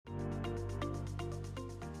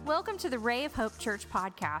Welcome to the Ray of Hope Church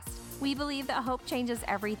podcast. We believe that hope changes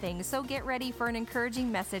everything, so get ready for an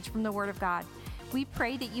encouraging message from the Word of God. We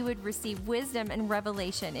pray that you would receive wisdom and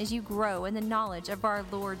revelation as you grow in the knowledge of our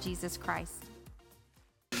Lord Jesus Christ.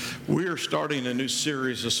 We are starting a new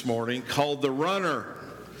series this morning called The Runner.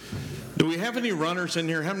 Do we have any runners in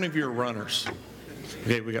here? How many of you are runners?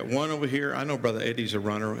 Okay, we got one over here. I know Brother Eddie's a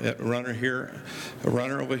runner. A runner here, a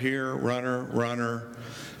runner over here,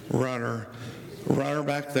 runner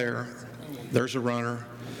back there. There's a runner.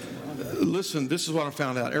 Listen, this is what I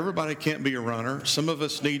found out. Everybody can't be a runner. Some of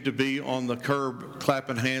us need to be on the curb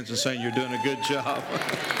clapping hands and saying you're doing a good job.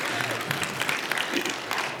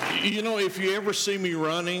 You know, if you ever see me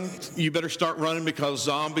running, you better start running because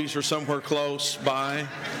zombies are somewhere close by.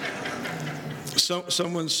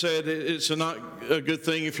 Someone said it's not a good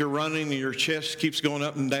thing if you're running and your chest keeps going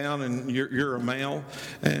up and down and you're a male,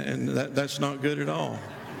 and that's not good at all.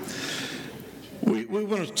 We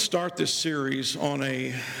want to start this series on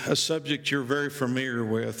a subject you're very familiar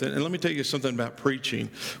with. And let me tell you something about preaching.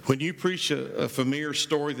 When you preach a familiar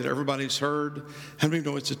story that everybody's heard, how many of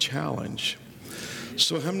you know it's a challenge?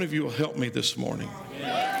 So how many of you will help me this morning?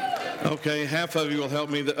 Okay, half of you will help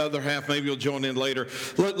me. The other half, maybe you'll join in later.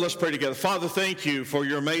 Let's pray together. Father, thank you for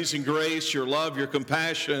your amazing grace, your love, your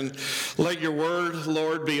compassion. Let your word,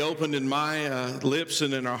 Lord, be opened in my lips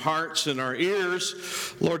and in our hearts and our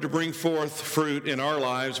ears, Lord, to bring forth fruit in our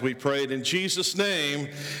lives. We pray it in Jesus' name.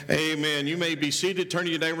 Amen. You may be seated. Turn to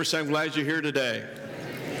your neighbor and say, I'm glad you're here today.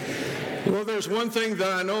 Well, there's one thing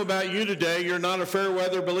that I know about you today. You're not a fair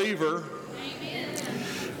weather believer.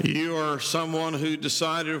 You are someone who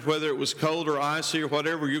decided whether it was cold or icy or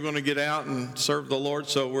whatever, you're going to get out and serve the Lord,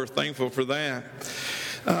 so we're thankful for that.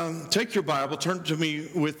 Take your Bible, turn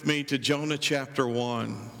with me to Jonah chapter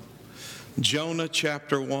 1. Jonah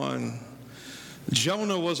chapter 1.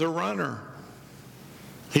 Jonah was a runner.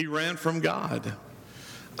 He ran from God.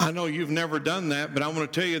 I know you've never done that, but I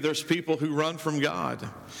want to tell you there's people who run from God.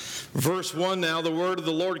 Verse 1 now, the word of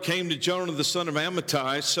the Lord came to Jonah the son of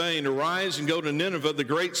Amittai, saying, Arise and go to Nineveh, the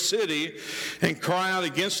great city, and cry out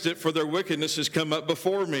against it, for their wickedness has come up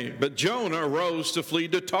before me. But Jonah arose to flee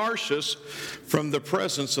to Tarshish from the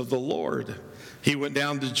presence of the Lord. He went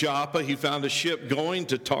down to Joppa. He found a ship going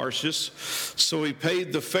to Tarshish. So he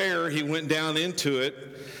paid the fare. He went down into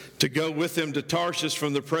it to go with him to Tarshish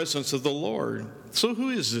from the presence of the Lord. So who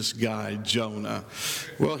is this guy, Jonah?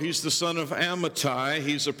 Well, he's the son of Amittai.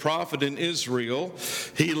 He's a prophet in Israel.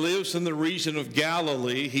 He lives in the region of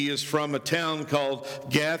Galilee. He is from a town called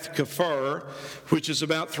Gath-Kepher, which is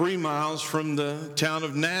about 3 miles from the town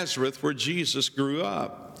of Nazareth where Jesus grew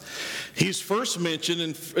up. He's first mentioned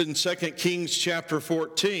in 2 Kings chapter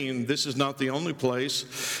 14. This is not the only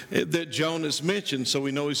place that Jonah is mentioned, so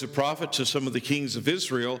we know he's a prophet to some of the kings of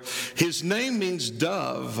Israel. His name means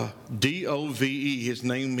dove, D-O-V-E. His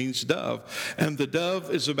name means dove, and the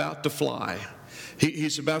dove is about to fly.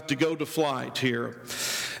 He's about to go to flight here.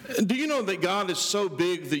 Do you know that God is so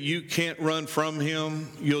big that you can't run from him?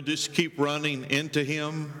 You'll just keep running into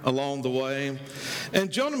him along the way.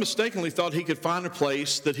 And Jonah mistakenly thought he could find a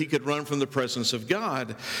place that he could run from the presence of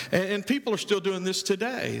God. And people are still doing this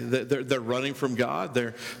today. They're running from God.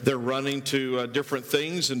 They're running to different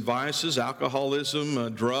things and vices,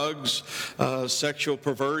 alcoholism, drugs, sexual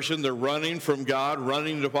perversion. They're running from God,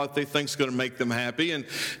 running to what they think is going to make them happy. And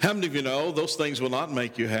how many of you know those things will not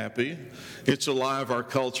make you happy? It's a lie of our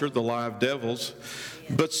culture, the lie of devils.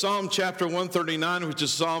 But Psalm chapter 139, which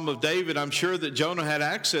is Psalm of David, I'm sure that Jonah had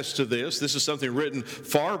access to this. This is something written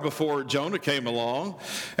far before Jonah came along.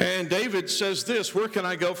 And David says this, where can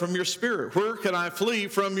I go from your spirit? Where can I flee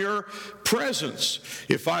from your presence?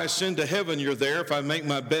 If I ascend to heaven, you're there. If I make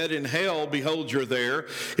my bed in hell, behold, you're there.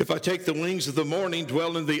 If I take the wings of the morning,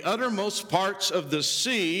 dwell in the uttermost parts of the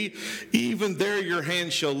sea, even there your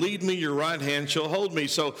hand shall lead me, your right hand shall hold me.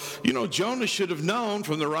 So, you know, Jonah should have known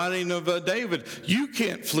from the writing of David, you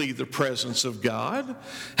can't flee the presence of God.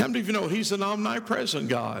 How many of you know he's an omnipresent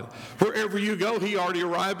God? Wherever you go, he already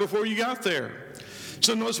arrived before you got there.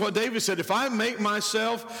 So notice what David said, if I make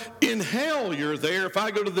myself in hell, you're there. If I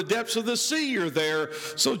go to the depths of the sea, you're there.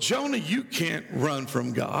 So Jonah, you can't run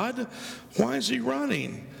from God. Why is he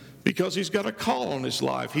running? Because he's got a call on his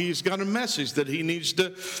life. He's got a message that he needs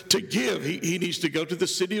to give. He needs to go to the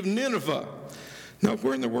city of Nineveh. Now,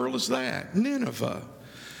 where in the world is that? Nineveh.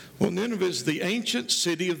 Well, Nineveh is the ancient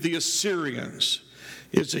city of the Assyrians.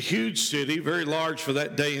 It's a huge city, very large for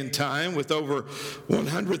that day and time, with over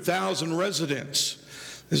 100,000 residents.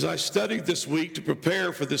 As I studied this week to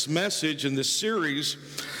prepare for this message and this series,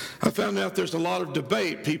 I found out there's a lot of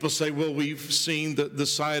debate. People say, well, we've seen the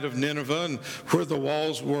site of Nineveh and where the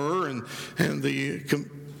walls were and the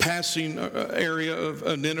passing area of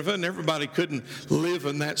Nineveh, and everybody couldn't live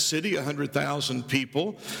in that city, 100,000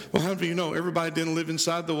 people. Well, how do you know everybody didn't live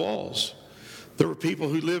inside the walls? There were people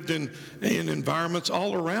who lived in environments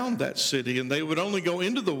all around that city, and they would only go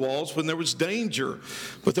into the walls when there was danger.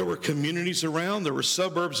 But there were communities around, there were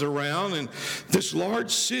suburbs around, and this large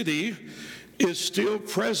city is still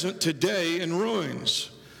present today in ruins.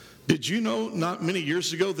 Did you know not many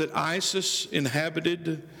years ago that ISIS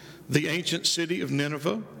inhabited the ancient city of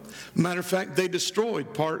Nineveh? Matter of fact, they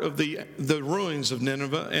destroyed part of the ruins of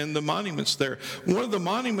Nineveh and the monuments there. One of the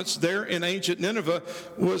monuments there in ancient Nineveh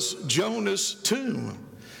was Jonah's tomb.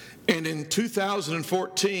 And in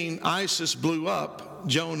 2014, ISIS blew up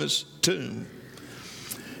Jonah's tomb.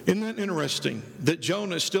 Isn't that interesting that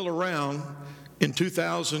Jonah is still around in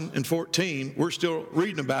 2014? We're still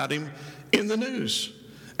reading about him in the news.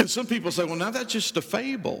 And some people say, well, now that's just a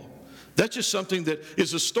fable. That's just something that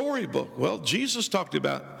is a storybook. Well, Jesus talked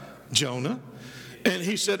about Jonah, and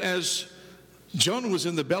he said, as Jonah was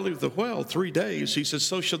in the belly of the whale 3 days, he said,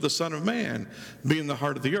 so shall the Son of Man be in the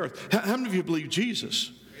heart of the earth. How many of you believe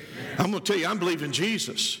Jesus? Amen. I'm going to tell you, I'm believing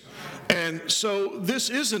Jesus. And so this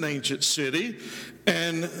is an ancient city,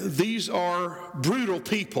 and these are brutal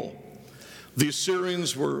people. The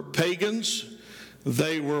Assyrians were pagans.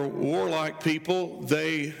 They were warlike people.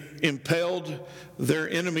 They impaled their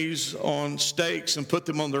enemies on stakes and put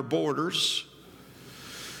them on their borders.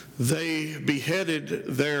 They beheaded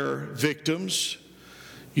their victims.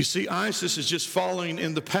 You see, ISIS is just following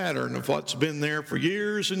in the pattern of what's been there for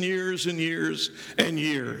years and years and years and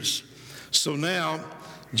years. So now,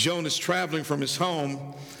 Jonah's traveling from his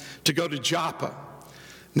home to go to Joppa.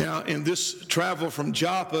 Now, in this travel from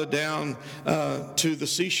Joppa down to the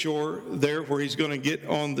seashore there where he's going to get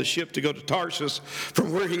on the ship to go to Tarshish,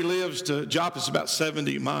 from where he lives to Joppa is about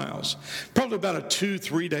 70 miles. Probably about a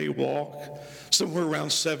 2-3 day walk, somewhere around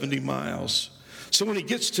 70 miles. So when he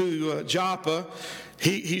gets to Joppa,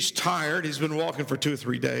 he's tired. He's been walking for 2 or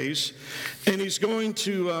 3 days. And he's going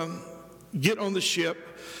to get on the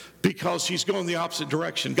ship because he's going the opposite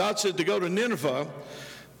direction. God said to go to Nineveh,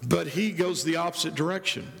 but he goes the opposite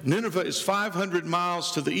direction. Nineveh is 500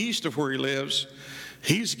 miles to the east of where he lives.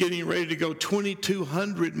 He's getting ready to go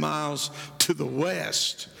 2,200 miles to the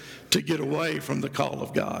west to get away from the call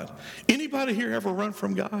of God. Anybody here ever run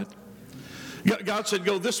from God? God said,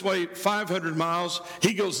 go this way 500 miles.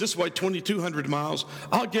 He goes this way 2,200 miles.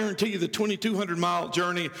 I'll guarantee you the 2,200-mile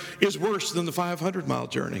journey is worse than the 500-mile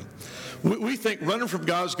journey. We think running from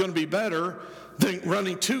God is going to be better than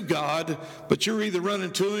running to God, but you're either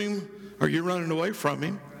running to him or you're running away from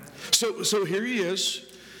him. So here he is.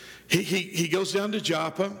 He goes down to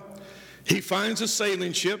Joppa. He finds a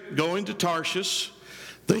sailing ship going to Tarshish.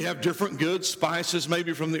 They have different goods, spices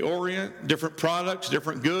maybe from the Orient, different products,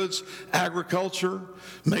 different goods, agriculture,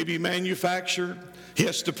 maybe manufactured. He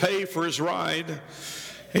has to pay for his ride.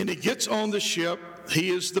 And he gets on the ship. He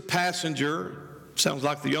is the passenger. Sounds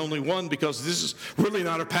like the only one because this is really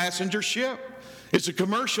not a passenger ship. It's a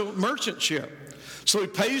commercial merchant ship. So he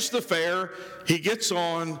pays the fare, he gets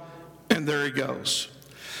on, and there he goes.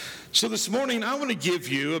 So this morning, I want to give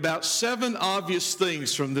you about 7 obvious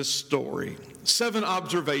things from this story. 7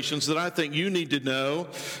 observations that I think you need to know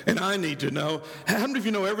and I need to know. How many of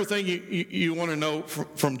you know everything you want to know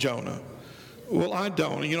from Jonah? Well, I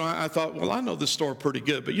don't. I thought, well, I know this story pretty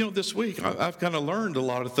good. But, this week I've kind of learned a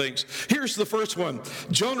lot of things. Here's the first one.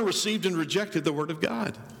 Jonah received and rejected the word of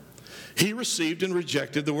God. He received and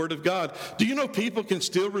rejected the word of God. Do you know people can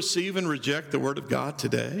still receive and reject the word of God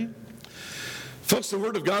today? Folks, the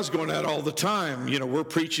word of God's going out all the time. We're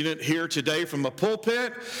preaching it here today from a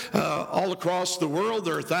pulpit. All across the world,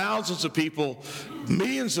 there are thousands of people,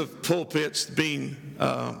 millions of pulpits being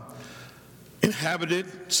inhabited.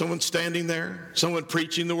 Someone standing there, someone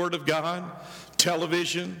preaching the word of God,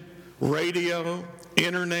 television, radio,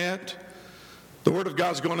 internet. The word of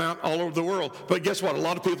God's going out all over the world. But guess what? A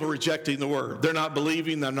lot of people are rejecting the word. They're not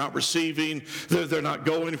believing. They're not receiving. They're not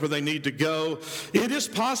going where they need to go. It is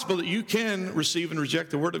possible that you can receive and reject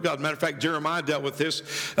the word of God. Matter of fact, Jeremiah dealt with this.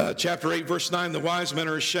 Chapter 8, verse 9, the wise men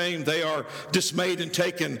are ashamed. They are dismayed and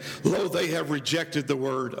taken. Lo, they have rejected the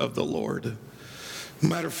word of the Lord.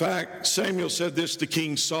 Matter of fact, Samuel said this to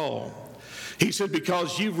King Saul. He said,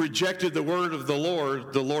 because you've rejected the word of the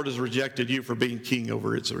Lord has rejected you for being king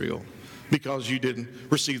over Israel. Because you didn't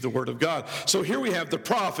receive the word of God. So here we have the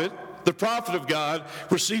prophet of God,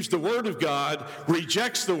 receives the word of God,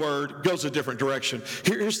 rejects the word, goes a different direction.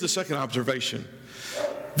 Here's the second observation.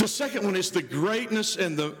 The second one is the greatness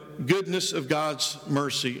and the goodness of God's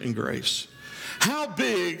mercy and grace. How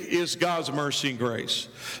big is God's mercy and grace?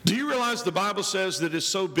 Do you realize the Bible says that it's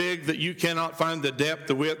so big that you cannot find the depth,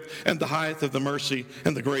 the width, and the height of the mercy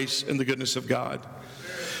and the grace and the goodness of God?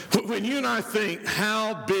 When you and I think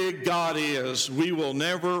how big God is, we will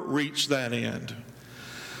never reach that end.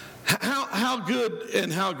 How good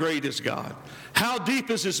and how great is God? How deep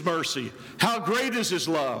is His mercy? How great is His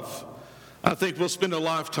love? I think we'll spend a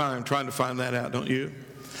lifetime trying to find that out, don't you?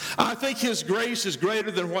 I think His grace is greater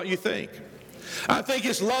than what you think. I think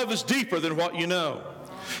His love is deeper than what you know.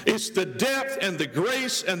 It's the depth and the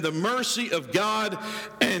grace and the mercy of God,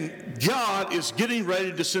 and God is getting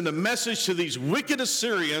ready to send a message to these wicked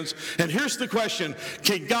Assyrians. And here's the question: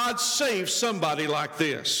 can God save somebody like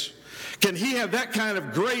this? Can He have that kind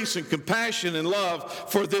of grace and compassion and love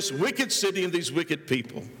for this wicked city and these wicked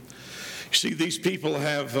people? You see, these people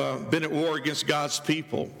have been at war against God's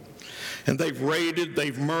people. And they've raided,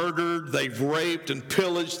 they've murdered, they've raped and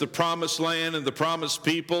pillaged the promised land and the promised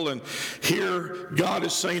people. And here God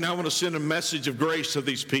is saying, I want to send a message of grace to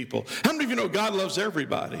these people. How many of you know God loves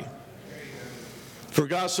everybody? For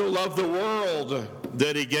God so loved the world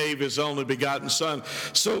that He gave His only begotten Son.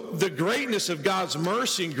 So the greatness of God's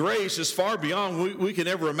mercy and grace is far beyond we can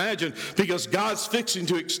ever imagine, because God's fixing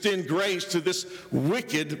to extend grace to this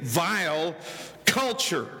wicked, vile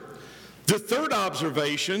culture. The third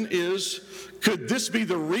observation is, could this be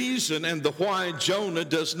the reason and the why Jonah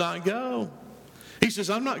does not go? He says,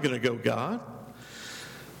 I'm not going to go, God.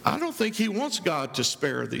 I don't think He wants God to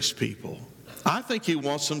spare these people. I think He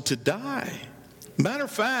wants them to die. Matter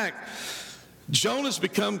of fact, Jonah's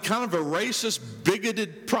become kind of a racist,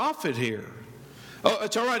 bigoted prophet here. Oh,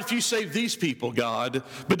 it's all right if you save these people, God,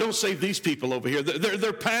 but don't save these people over here.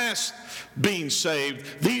 They're past being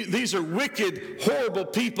saved. These are wicked, horrible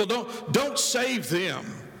people. Don't save them.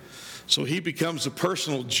 So he becomes a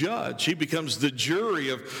personal judge. He becomes the jury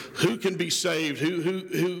of who can be saved,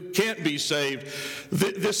 who can't be saved.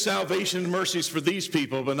 This salvation and mercy is for these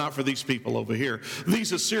people, but not for these people over here.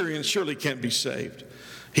 These Assyrians surely can't be saved.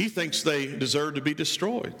 He thinks they deserve to be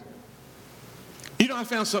destroyed. You know, I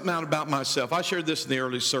found something out about myself. I shared this in the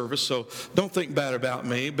early service, so don't think bad about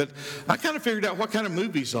me. But I kind of figured out what kind of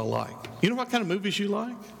movies I like. You know what kind of movies you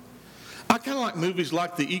like? I kind of like movies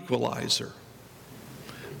like The Equalizer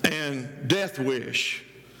and Death Wish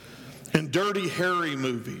and Dirty Harry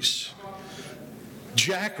movies,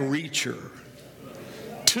 Jack Reacher,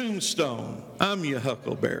 Tombstone, I'm your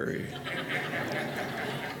Huckleberry.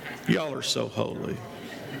 Y'all are so holy.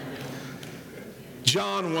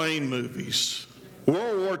 John Wayne movies,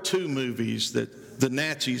 World War II movies that the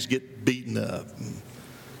Nazis get beaten up and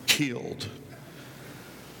killed.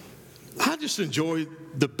 I just enjoy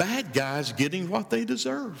the bad guys getting what they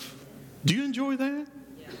deserve. Do you enjoy that?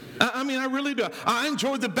 I mean, I really do. I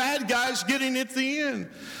enjoy the bad guys getting at the end.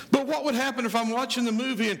 But what would happen if I'm watching the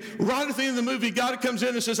movie and right at the end of the movie, God comes in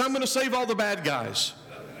and says, I'm going to save all the bad guys.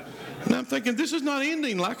 And I'm thinking, this is not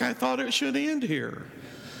ending like I thought it should end here.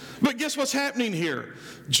 But guess what's happening here?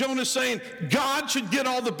 Jonah's saying, God should get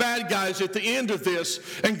all the bad guys at the end of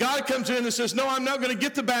this. And God comes in and says, no, I'm not going to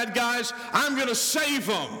get the bad guys. I'm going to save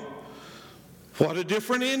them. What a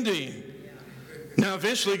different ending. Now,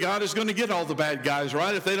 eventually, God is going to get all the bad guys,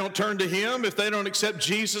 right? If they don't turn to Him, if they don't accept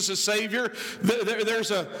Jesus as Savior,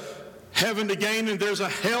 there's a heaven to gain and there's a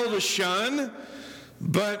hell to shun.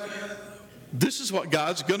 But this is what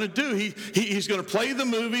God's going to do. He's going to play the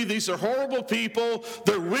movie. These are horrible people.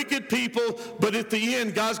 They're wicked people. But at the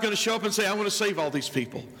end, God's going to show up and say, I want to save all these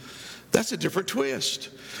people. That's a different twist.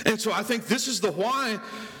 And so I think this is the why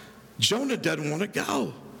Jonah doesn't want to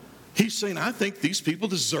go. He's saying, I think these people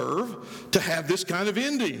deserve to have this kind of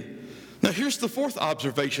ending. Now, here's the fourth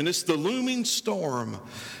observation. It's the looming storm.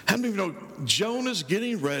 How many of you know Jonah's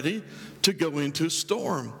getting ready to go into a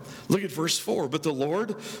storm? Look at verse 4. But the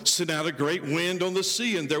Lord sent out a great wind on the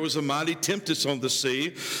sea, and there was a mighty tempest on the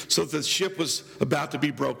sea, so that the ship was about to be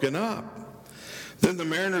broken up. Then the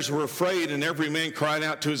mariners were afraid, and every man cried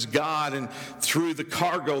out to his God and threw the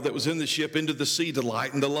cargo that was in the ship into the sea to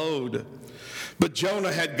lighten the load. But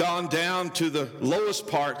Jonah had gone down to the lowest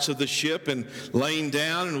parts of the ship and lain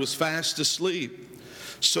down and was fast asleep.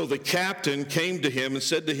 So the captain came to him and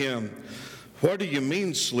said to him, what do you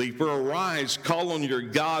mean, sleeper? Arise, call on your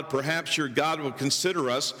God. Perhaps your God will consider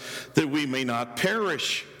us that we may not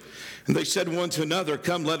perish. And they said one to another,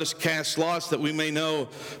 come, let us cast lots that we may know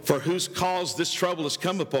for whose cause this trouble has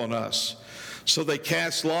come upon us. So they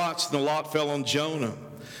cast lots, and the lot fell on Jonah.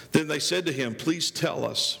 Then they said to him, please tell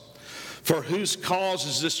us, for whose cause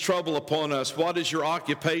is this trouble upon us? What is your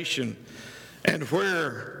occupation? And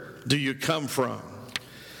where do you come from?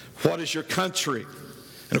 What is your country?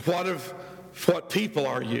 And what people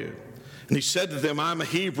are you? And he said to them, I'm a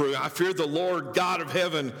Hebrew. I fear the Lord God of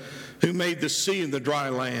heaven who made the sea and the dry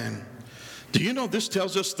land. Do you know this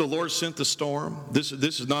tells us the Lord sent the storm? This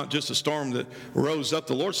is not just a storm that rose up.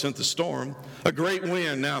 The Lord sent the storm, a great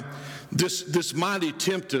wind. Now, this mighty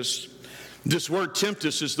tempest, this word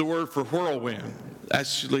tempest is the word for whirlwind,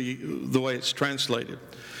 actually the way it's translated.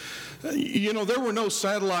 You know, there were no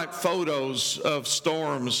satellite photos of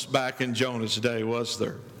storms back in Jonah's day, was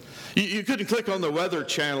there? You couldn't click on the Weather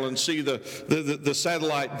Channel and see the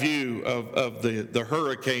satellite view of the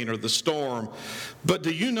hurricane or the storm. But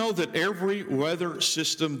do you know that every weather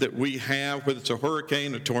system that we have, whether it's a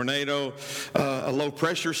hurricane, a tornado, a low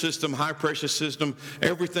pressure system, high pressure system,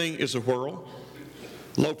 everything is a whirl?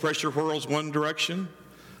 Low pressure whirls one direction,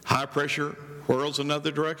 high pressure whirls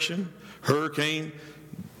another direction, hurricane,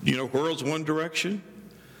 whirls one direction.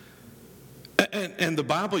 And the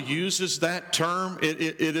Bible uses that term.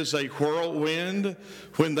 It is a whirlwind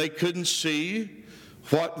when they couldn't see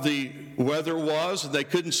what the weather was, and they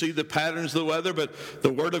couldn't see the patterns of the weather. But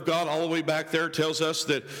the Word of God all the way back there tells us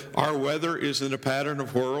that our weather is in a pattern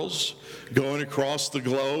of whirls going across the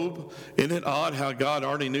globe. Isn't it odd how God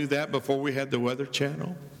already knew that before we had the Weather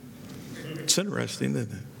Channel? It's interesting,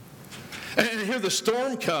 isn't it? And here the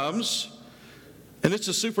storm comes, and it's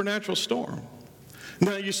a supernatural storm.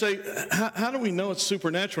 Now you say, how do we know it's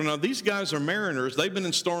supernatural? Now these guys are mariners. They've been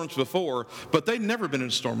in storms before, but they've never been in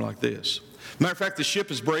a storm like this. Matter of fact, the ship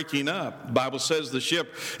is breaking up. The Bible says the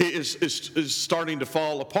ship is starting to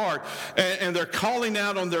fall apart, and they're calling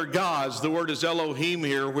out on their gods. The word is Elohim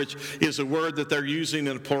here, which is a word that they're using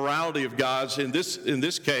in a plurality of gods in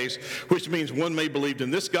this case, which means one may believed in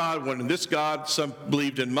this God, one in this God. Some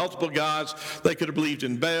believed in multiple gods. They could have believed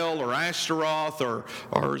in Baal or Ashtaroth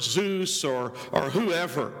or Zeus or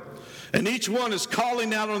whoever. And each one is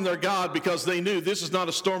calling out on their God because they knew this is not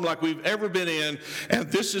a storm like we've ever been in,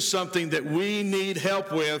 and this is something that we need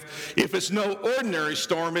help with. If it's no ordinary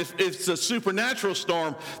storm, if it's a supernatural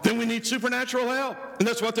storm, then we need supernatural help. And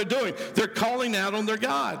that's what they're doing. They're calling out on their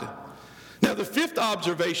God. Now, the fifth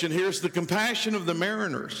observation here is the compassion of the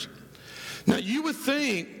mariners. Now, you would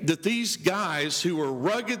think that these guys who were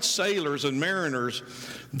rugged sailors and mariners,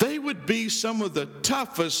 they would be some of the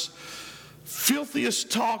toughest,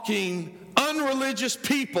 filthiest talking, unreligious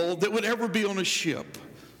people that would ever be on a ship,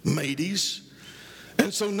 mateys.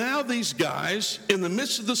 And so now these guys, in the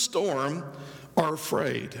midst of the storm, are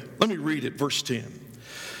afraid. Let me read it, verse 10.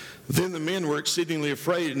 Then the men were exceedingly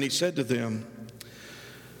afraid, and he said to them,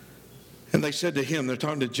 and they said to him, they're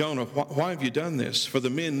talking to Jonah, why have you done this? For the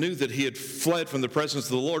men knew that he had fled from the presence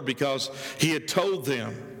of the Lord because he had told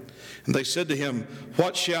them. And they said to him,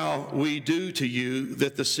 what shall we do to you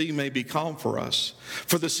that the sea may be calm for us?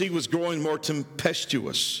 For the sea was growing more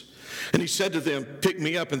tempestuous. And he said to them, pick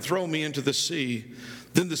me up and throw me into the sea.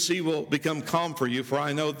 Then the sea will become calm for you, for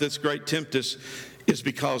I know this great tempest is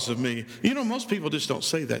because of me. You know, most people just don't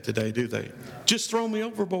say that today, do they? Just throw me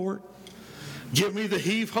overboard. Give me the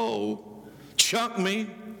heave-ho. Chunk me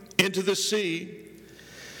into the sea.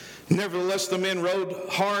 Nevertheless, the men rowed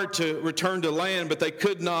hard to return to land, but they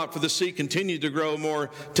could not, for the sea continued to grow more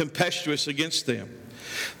tempestuous against them.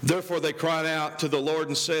 Therefore they cried out to the Lord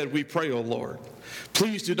and said, we pray, O Lord,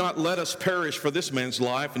 please do not let us perish for this man's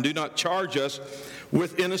life, and do not charge us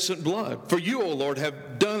with innocent blood. For you, O Lord,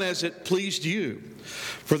 have done as it pleased you.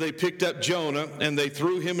 For they picked up Jonah, and they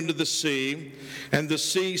threw him into the sea, and the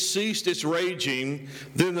sea ceased its raging.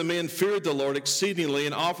 Then the men feared the Lord exceedingly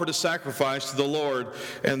and offered a sacrifice to the Lord,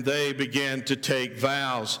 and they began to take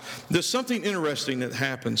vows. There's something interesting that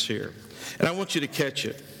happens here, and I want you to catch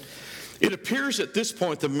it. It appears at this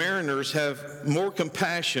point the mariners have more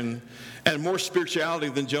compassion and more spirituality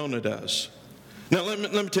than Jonah does. Now, let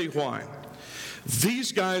me tell you why.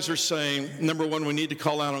 These guys are saying, number one, we need to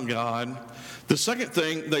call out on God. The second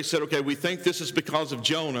thing, they said, okay, we think this is because of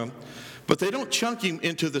Jonah, but they don't chunk him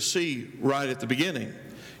into the sea right at the beginning.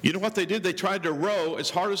 You know what they did? They tried to row as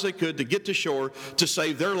hard as they could to get to shore to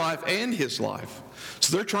save their life and his life.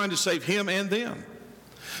 So they're trying to save him and them.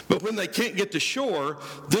 But when they can't get to shore,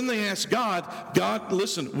 then they ask God,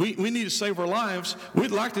 listen, we need to save our lives.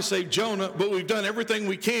 We'd like to save Jonah, but we've done everything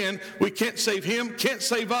we can. We can't save him, can't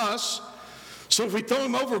save us. So if we throw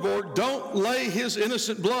him overboard, don't lay his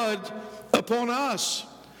innocent blood upon us.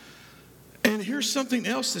 And here's something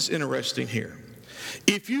else that's interesting here.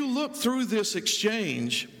 If you look through this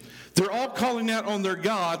exchange, they're all calling out on their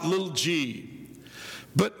God, little g.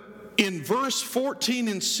 But in verse 14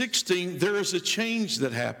 and 16, there is a change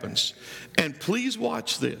that happens. And please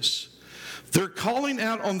watch this. They're calling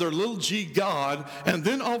out on their little g God, and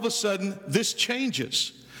then all of a sudden, this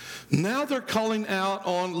changes. Now they're calling out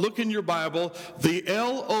on, look in your Bible, the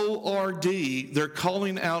L-O-R-D, they're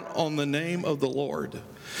calling out on the name of the Lord.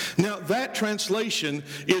 Now that translation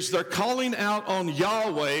is they're calling out on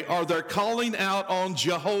Yahweh, or they're calling out on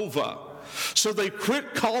Jehovah. So they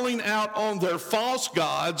quit calling out on their false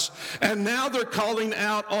gods, and now they're calling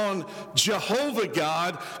out on Jehovah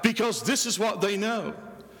God, because this is what they know.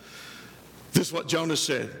 This is what Jonah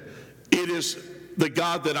said. It is the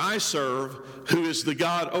God that I serve, who is the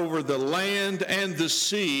God over the land and the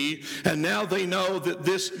sea. And now they know that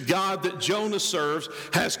this God that Jonah serves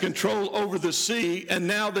has control over the sea. And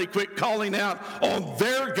now they quit calling out on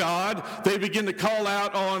their God. They begin to call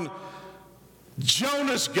out on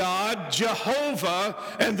Jonah's God, Jehovah.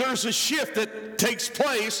 And there's a shift that takes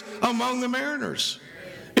place among the mariners.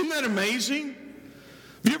 Isn't that amazing?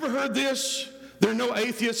 Have you ever heard this? There are no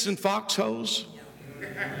atheists in foxholes.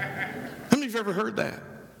 How many of you have ever heard that?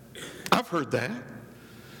 I've heard that.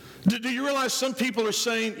 Do you realize some people are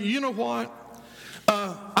saying, you know what?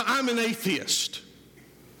 I'm an atheist.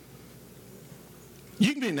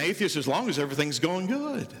 You can be an atheist as long as everything's going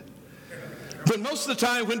good. But most of the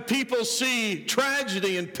time when people see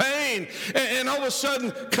tragedy and pain, and all of a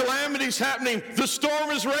sudden calamity's happening, the storm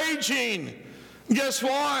is raging, guess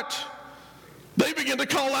what? They begin to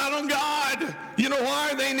call out on God. You know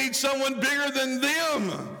why? They need someone bigger than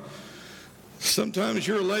them. Sometimes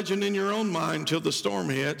you're a legend in your own mind till the storm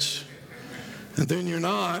hits, and then you're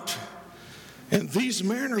not. And these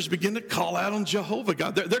mariners begin to call out on Jehovah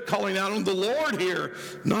God. They're calling out on the Lord here,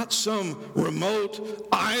 not some remote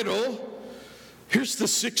idol. Here's the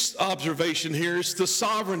sixth observation here. It's the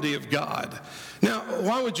sovereignty of God. Now,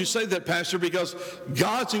 why would you say that, Pastor? Because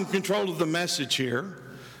God's in control of the message here.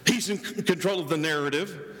 He's in control of the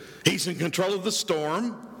narrative. He's in control of the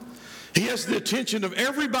storm. He has the attention of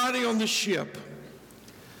everybody on the ship.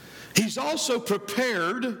 He's also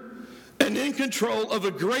prepared and in control of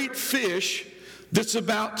a great fish that's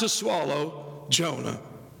about to swallow Jonah.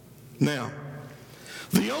 Now,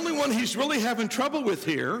 the only one he's really having trouble with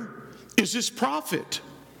here is his prophet.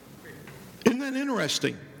 Isn't that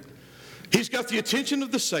interesting? He's got the attention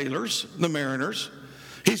of the sailors, the mariners.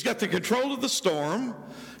 He's got the control of the storm.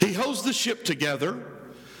 He holds the ship together.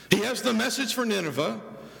 He has the message for Nineveh.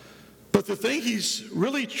 But the thing he's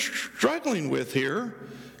really struggling with here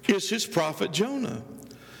is his prophet Jonah.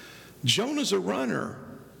 Jonah's a runner.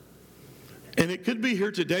 And it could be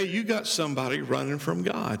here today, you got somebody running from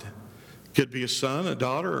God. Could be a son, a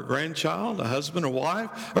daughter, a grandchild, a husband, a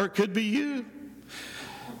wife, or it could be you.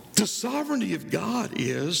 The sovereignty of God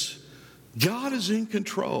is in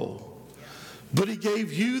control, but he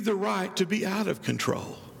gave you the right to be out of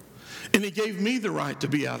control. And he gave me the right to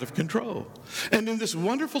be out of control. And in this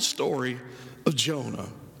wonderful story of Jonah,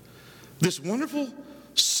 this wonderful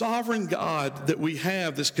sovereign God that we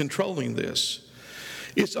have that's controlling this,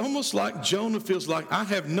 it's almost like Jonah feels like, I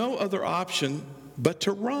have no other option but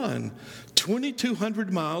to run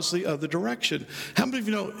 2,200 miles the other direction. How many of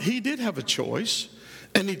you know he did have a choice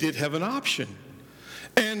and he did have an option?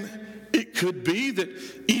 And it could be that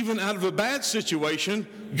even out of a bad situation,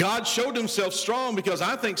 God showed himself strong, because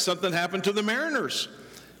I think something happened to the mariners.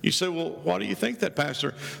 You say, well, why do you think that,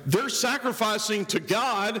 Pastor? They're sacrificing to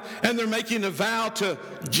God, and they're making a vow to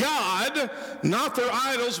God, not their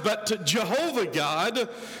idols, but to Jehovah God.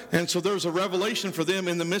 And so there's a revelation for them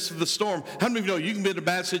in the midst of the storm. How many of you know you can be in a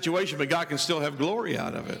bad situation, but God can still have glory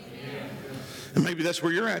out of it? And maybe that's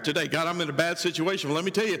where you're at today. God, I'm in a bad situation. Well, let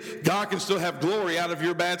me tell you, God can still have glory out of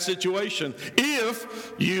your bad situation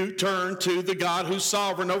if you turn to the God who's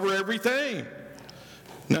sovereign over everything.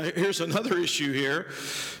 Now, here's another issue here,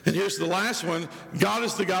 and here's the last one. God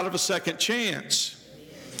is the God of a second chance.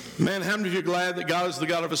 Man, how many of you are glad that God is the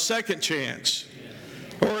God of a second chance?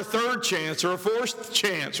 Or a third chance, or a fourth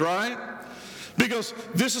chance, right? Because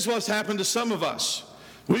this is what's happened to some of us.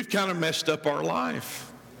 We've kind of messed up our life.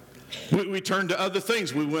 We turned to other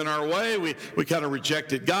things. We went our way. We kind of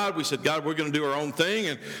rejected God. We said, God, we're going to do our own thing.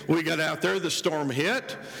 And we got out there. The storm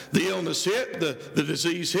hit. The illness hit. The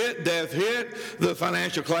disease hit. Death hit. The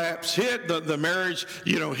financial collapse hit. The marriage,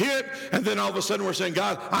 hit. And then all of a sudden we're saying,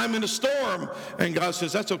 God, I'm in a storm. And God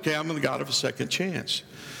says, that's okay. I'm the God of a second chance.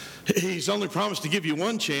 He's only promised to give you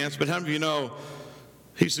one chance. But how many of you know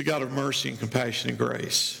he's the God of mercy and compassion and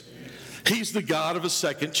grace? He's the God of a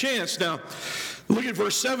second chance. Now, look at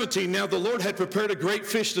verse 17. Now the Lord had prepared a great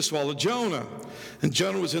fish to swallow Jonah. And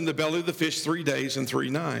Jonah was in the belly of the fish 3 days and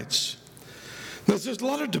 3 nights. Now there's a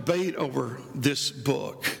lot of debate over this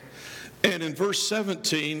book. And in verse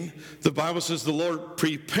 17, the Bible says the Lord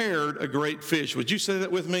prepared a great fish. Would you say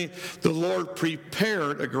that with me? The Lord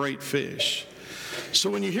prepared a great fish. So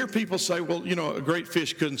when you hear people say, well, a great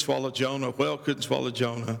fish couldn't swallow Jonah, a whale couldn't swallow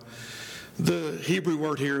Jonah, the Hebrew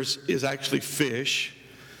word here is actually fish.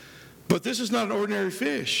 But this is not an ordinary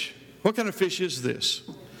fish. What kind of fish is this?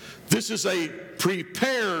 This is a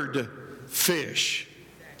prepared fish.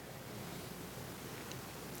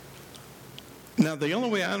 Now, the only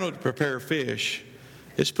way I know to prepare fish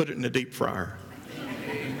is put it in a deep fryer.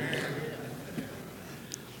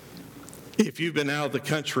 If you've been out of the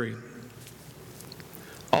country,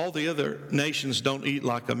 all the other nations don't eat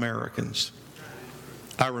like Americans.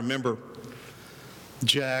 I remember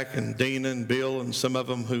Jack and Dina and Bill and some of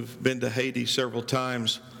them who've been to Haiti several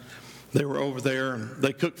times. They were over there and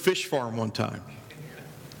they cooked fish for them one time.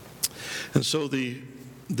 And so the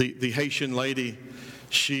Haitian lady,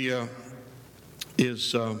 she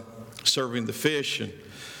is serving the fish. And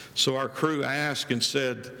so our crew asked and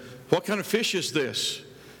said, what kind of fish is this?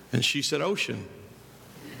 And she said, ocean.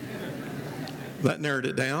 That narrowed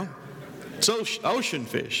it down. It's ocean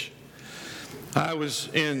fish. I was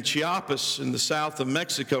in Chiapas in the south of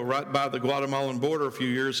Mexico, right by the Guatemalan border a few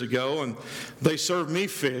years ago, and they served me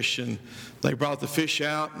fish, and they brought the fish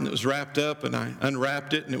out, and it was wrapped up, and I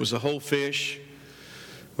unwrapped it, and it was a whole fish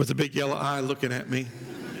with a big yellow eye looking at me.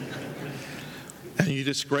 And you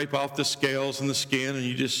just scrape off the scales and the skin, and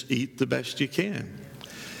you just eat the best you can.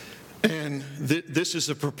 And this is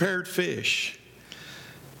a prepared fish.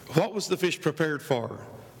 What was the fish prepared for?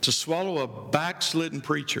 To swallow a backslidden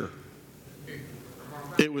preacher.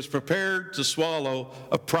 It was prepared to swallow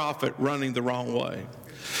a prophet running the wrong way.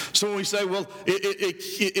 So when we say, well,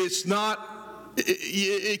 it's not,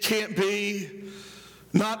 it can't be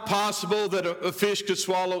not possible that a fish could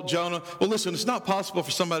swallow Jonah. Well, listen, it's not possible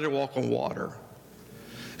for somebody to walk on water.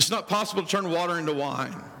 It's not possible to turn water into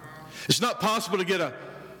wine. It's not possible to get a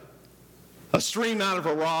stream out of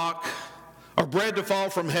a rock or bread to fall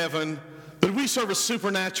from heaven, but we serve a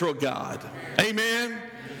supernatural God. Amen?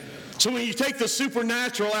 So when you take the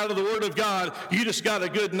supernatural out of the Word of God, you just got a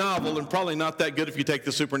good novel, and probably not that good if you take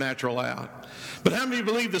the supernatural out. But how many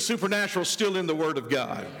believe the supernatural is still in the Word of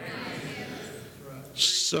God?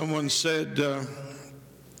 Someone said,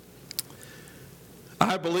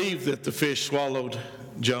 I believe that the fish swallowed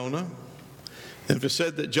Jonah. And if it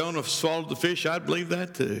said that Jonah swallowed the fish, I'd believe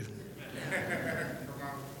that too.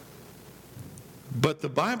 But the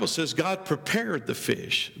Bible says God prepared the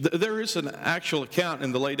fish. There is an actual account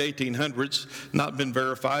in the late 1800s, not been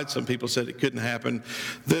verified. Some people said it couldn't happen,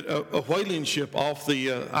 that a whaling ship off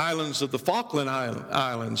the islands of the Falkland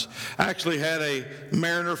Islands actually had a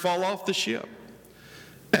mariner fall off the ship.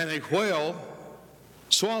 And a whale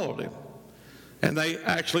swallowed him. And they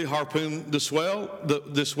actually harpooned this whale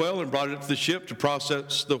and brought it to the ship to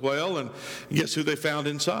process the whale. And guess who they found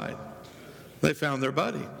inside? They found their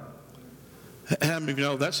buddy. How many of you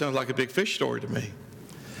know that sounds like a big fish story to me?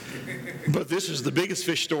 But this is the biggest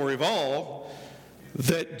fish story of all,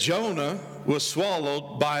 that Jonah was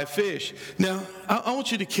swallowed by a fish. Now, I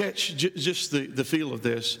want you to catch just the feel of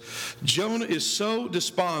this. Jonah is so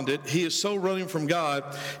despondent. He is so running from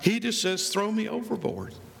God. He just says, throw me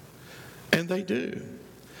overboard. And they do.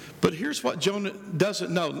 But here's what Jonah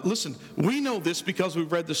doesn't know. Listen, we know this because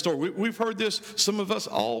we've read the story. We've heard this, some of us,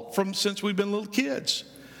 all from since we've been little kids.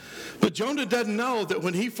 But Jonah doesn't know that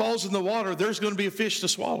when he falls in the water, there's going to be a fish to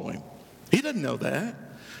swallow him. He doesn't know that.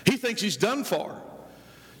 He thinks he's done for.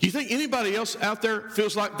 You think anybody else out there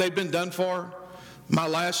feels like they've been done for? My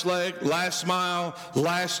last leg, last mile,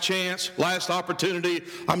 last chance, last opportunity.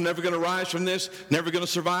 I'm never going to rise from this, never going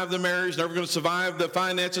to survive the marriage, never going to survive the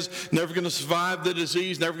finances, never going to survive the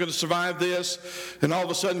disease, never going to survive this. And all of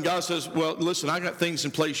a sudden God says, well, listen, I got things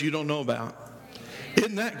in place you don't know about.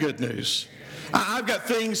 Isn't that good news? I've got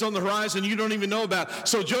things on the horizon you don't even know about.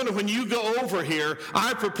 So Jonah, when you go over here,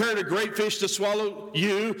 I prepared a great fish to swallow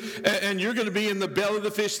you, and you're going to be in the belly of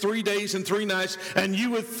the fish 3 days and 3 nights. And you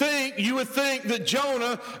would think that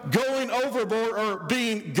Jonah going overboard or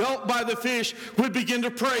being gulped by the fish would begin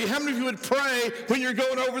to pray. How many of you would pray when you're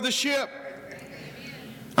going over the ship?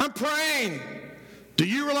 I'm praying. Do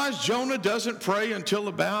you realize Jonah doesn't pray until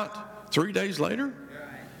about 3 days later?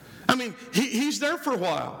 I mean, he's there for a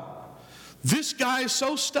while. This guy is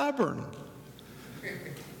so stubborn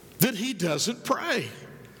that he doesn't pray.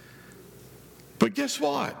 But guess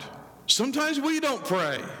what? Sometimes we don't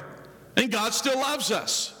pray, and God still loves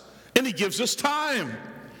us, and he gives us time.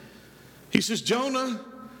 He says, Jonah,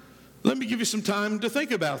 let me give you some time to think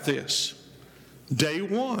about this. Day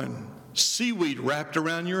 1, seaweed wrapped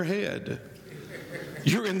around your head.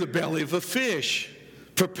 You're in the belly of a fish,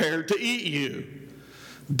 prepared to eat you.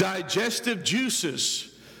 Digestive juices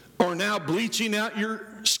are now bleaching out your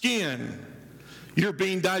skin. You're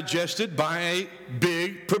being digested by a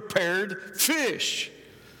big prepared fish.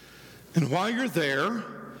 And while you're there,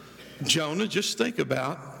 Jonah, just think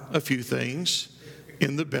about a few things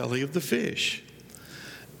in the belly of the fish.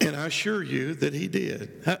 And I assure you that he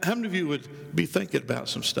did. How many of you would be thinking about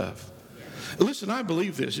some stuff? Listen, I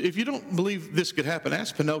believe this. If you don't believe this could happen,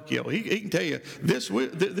 ask Pinocchio. He can tell you this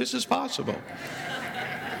is possible.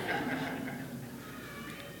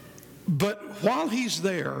 But while he's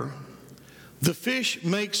there, the fish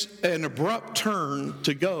makes an abrupt turn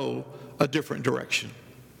to go a different direction.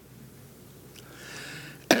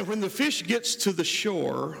 And when the fish gets to the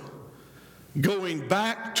shore, going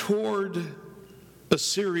back toward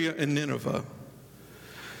Assyria and Nineveh,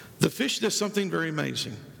 the fish does something very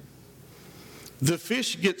amazing. The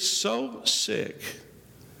fish gets so sick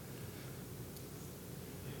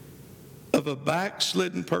of a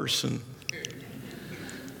backslidden person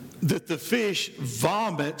that the fish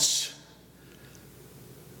vomits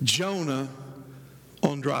Jonah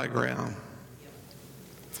on dry ground.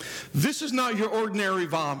 This is not your ordinary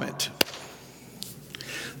vomit.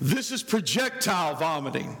 This is projectile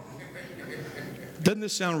vomiting. Doesn't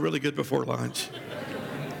this sound really good before lunch?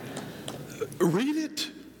 Read it.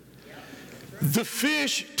 The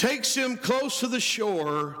fish takes him close to the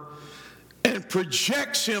shore and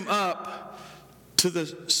projects him up to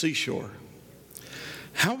the seashore.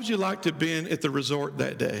 How would you like to have been at the resort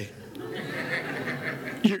that day?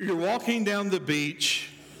 You're walking down the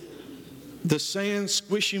beach, the sand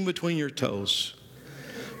squishing between your toes,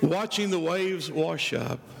 watching the waves wash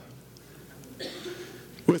up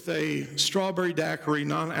with a strawberry daiquiri,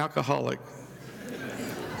 non-alcoholic,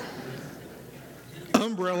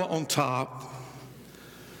 umbrella on top,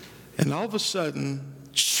 and all of a sudden,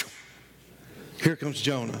 here comes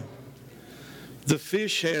Jonah. The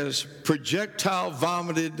fish has projectile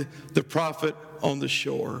vomited the prophet on the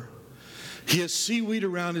shore. He has seaweed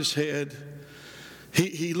around his head.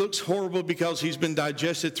 He looks horrible because he's been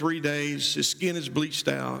digested 3 days. His skin is bleached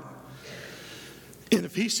out. And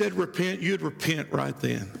if he said repent, you'd repent right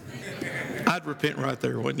then. I'd repent right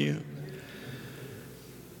there, wouldn't you?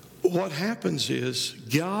 What happens is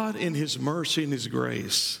God in his mercy and his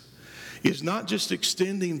grace is not just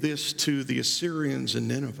extending this to the Assyrians in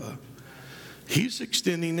Nineveh. He's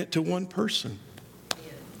extending it to one person.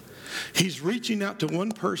 He's reaching out to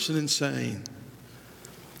one person and saying,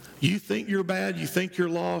 you think you're bad, you think you're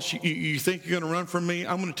lost, you think you're going to run from me?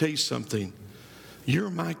 I'm going to tell you something.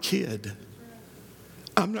 You're my kid.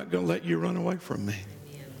 I'm not going to let you run away from me.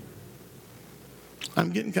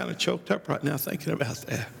 I'm getting kind of choked up right now thinking about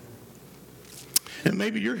that. And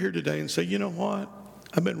maybe you're here today and say, you know what?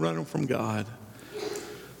 I've been running from God.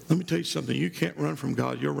 Let me tell you something. You can't run from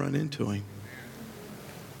God. You'll run into him.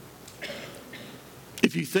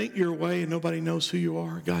 If you think your way and nobody knows who you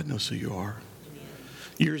are, God knows who you are.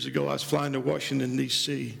 Years ago, I was flying to Washington,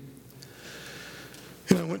 D.C.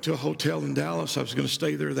 And I went to a hotel in Dallas. I was going to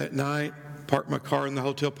stay there that night, park my car in the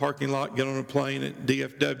hotel parking lot, get on a plane at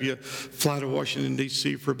DFW, fly to Washington,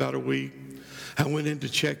 D.C. for about a week. I went in to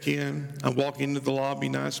check in. I walk into the lobby,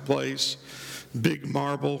 nice place, big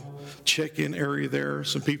marble check-in area there,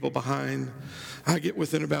 some people behind. I get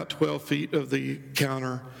within about 12 feet of the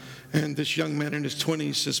counter, and this young man in his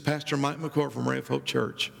 20s says, Pastor Mike McCord from Rev Hope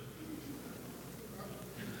Church.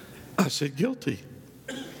 I said, guilty.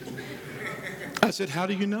 I said, how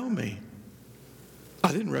do you know me?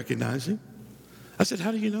 I didn't recognize him. I said,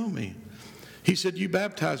 how do you know me? He said, you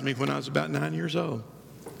baptized me when I was about 9 years old.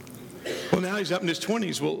 Well, now he's up in his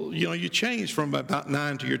 20s. Well, you know, you changed from about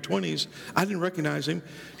 9 to your 20s. I didn't recognize him.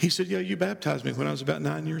 He said, yeah, you baptized me when I was about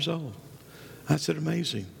 9 years old. I said,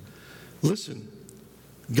 amazing. Listen,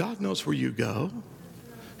 God knows where you go.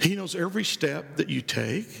 He knows every step that you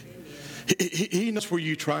take. He knows where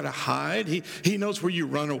you try to hide. He knows where you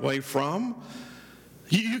run away from.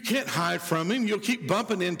 You can't hide from him. You'll keep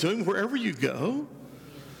bumping into him wherever you go.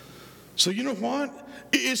 So you know what?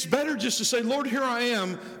 It's better just to say, Lord, here I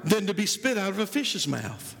am, than to be spit out of a fish's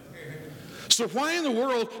mouth. So why in the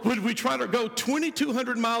world would we try to go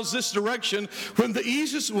 2,200 miles this direction when the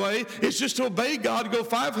easiest way is just to obey God, go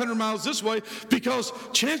 500 miles this way, because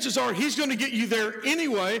chances are he's going to get you there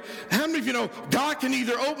anyway. How many of you know God can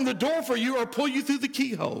either open the door for you or pull you through the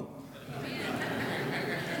keyhole?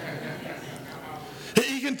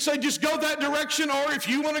 He can say, just go that direction, or if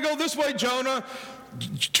you want to go this way, Jonah,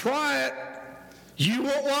 try it. You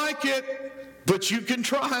won't like it, but you can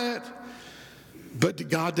try it. But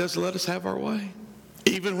God doesn't let us have our way.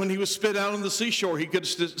 Even when he was spit out on the seashore, he could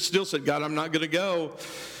have still said, God, I'm not going to go.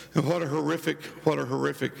 And what a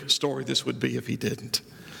horrific story this would be if he didn't.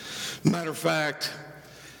 Matter of fact,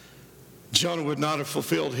 Jonah would not have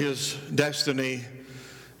fulfilled his destiny,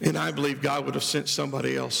 and I believe God would have sent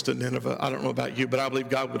somebody else to Nineveh. I don't know about you, but I believe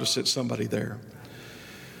God would have sent somebody there.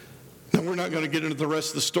 Now, we're not going to get into the rest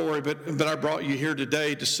of the story, but I brought you here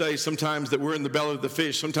today to say sometimes that we're in the belly of the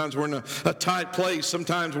fish. Sometimes we're in a tight place.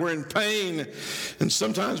 Sometimes we're in pain. And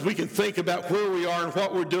sometimes we can think about where we are and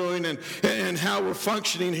what we're doing and how we're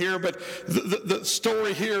functioning here. But the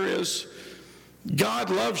story here is God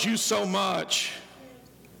loves you so much,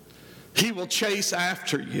 He will chase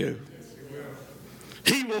after you.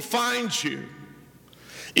 He will find you.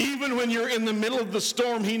 Even when you're in the middle of the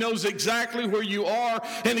storm, He knows exactly where you are,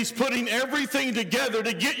 and He's putting everything together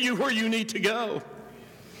to get you where you need to go.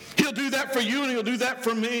 He'll do that for you, and He'll do that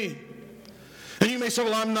for me. And you may say,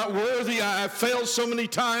 well, I'm not worthy. I've failed so many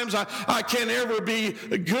times. I can't ever be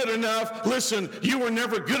good enough. Listen, you were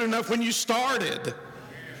never good enough when you started.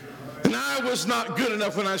 And I was not good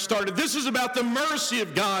enough when I started. This is about the mercy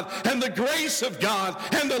of God and the grace of God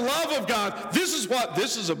and the love of God. This is what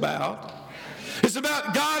this is about. It's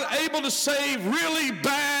about God able to save really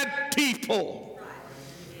bad people.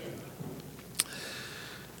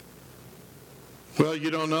 Well, you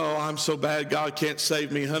don't know, I'm so bad God can't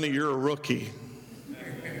save me. Honey, you're a rookie.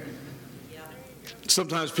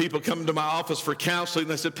 Sometimes people come to my office for counseling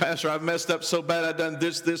and they said, Pastor, I've messed up so bad. I've done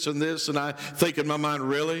this, and this. And I think in my mind,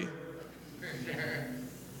 really?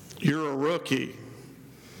 You're a rookie.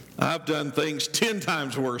 I've done things 10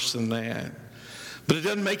 times worse than that. But it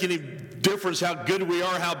doesn't make any difference how good we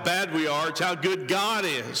are, how bad we are. It's how good God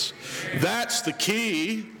is. That's the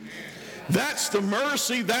key. That's the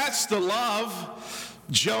mercy. That's the love.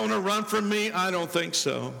 Jonah, run from me? I don't think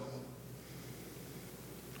so.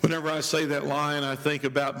 Whenever I say that line, I think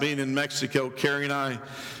about being in Mexico. Carrie and I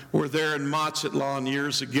were there in Mazatlan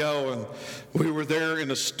years ago, and we were there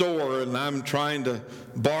in a store, and I'm trying to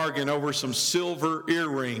bargain over some silver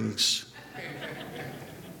earrings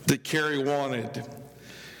that Carrie wanted.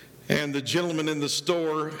 And the gentleman in the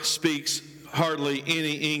store speaks hardly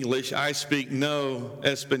any English. I speak no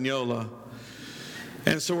Española.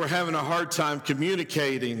 And so we're having a hard time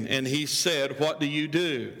communicating. And he said, what do you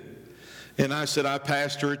do? And I said, I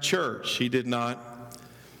pastor a church. He did not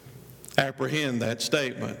apprehend that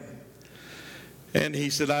statement. And he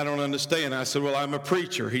said, I don't understand. I said, well, I'm a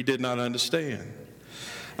preacher. He did not understand.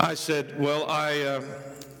 I said, well,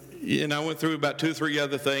 and I went through about 2 or 3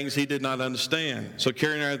 other things he did not understand. So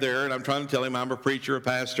Carrie and I are there, and I'm trying to tell him I'm a preacher, a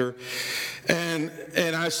pastor. And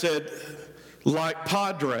I said, like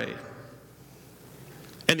Padre.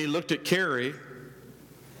 And he looked at Carrie.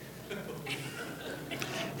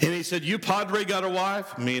 And he said, you Padre got a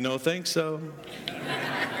wife? Me no think so.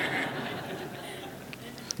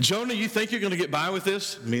 Jonah, you think you're going to get by with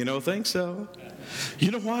this? Me no think so.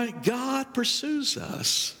 You know why? God pursues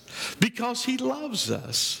us because He loves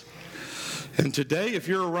us. And today, if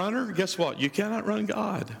you're a runner, guess what? You cannot run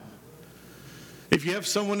God. If you have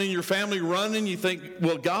someone in your family running, you think,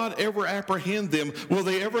 will God ever apprehend them? Will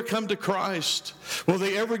they ever come to Christ? Will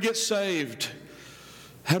they ever get saved?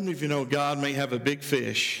 How many of you know God may have a big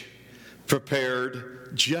fish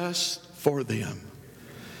prepared just for them?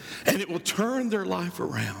 And it will turn their life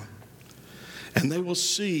around. And they will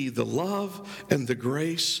see the love and the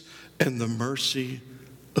grace and the mercy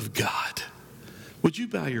of God. Would you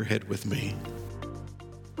bow your head with me?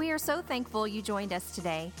 We are so thankful you joined us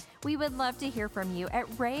today. We would love to hear from you at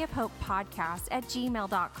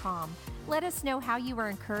rayofhopepodcast@gmail.com. Let us know how you were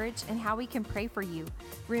encouraged and how we can pray for you.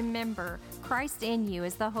 Remember, Christ in you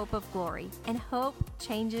is the hope of glory, and hope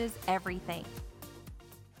changes everything.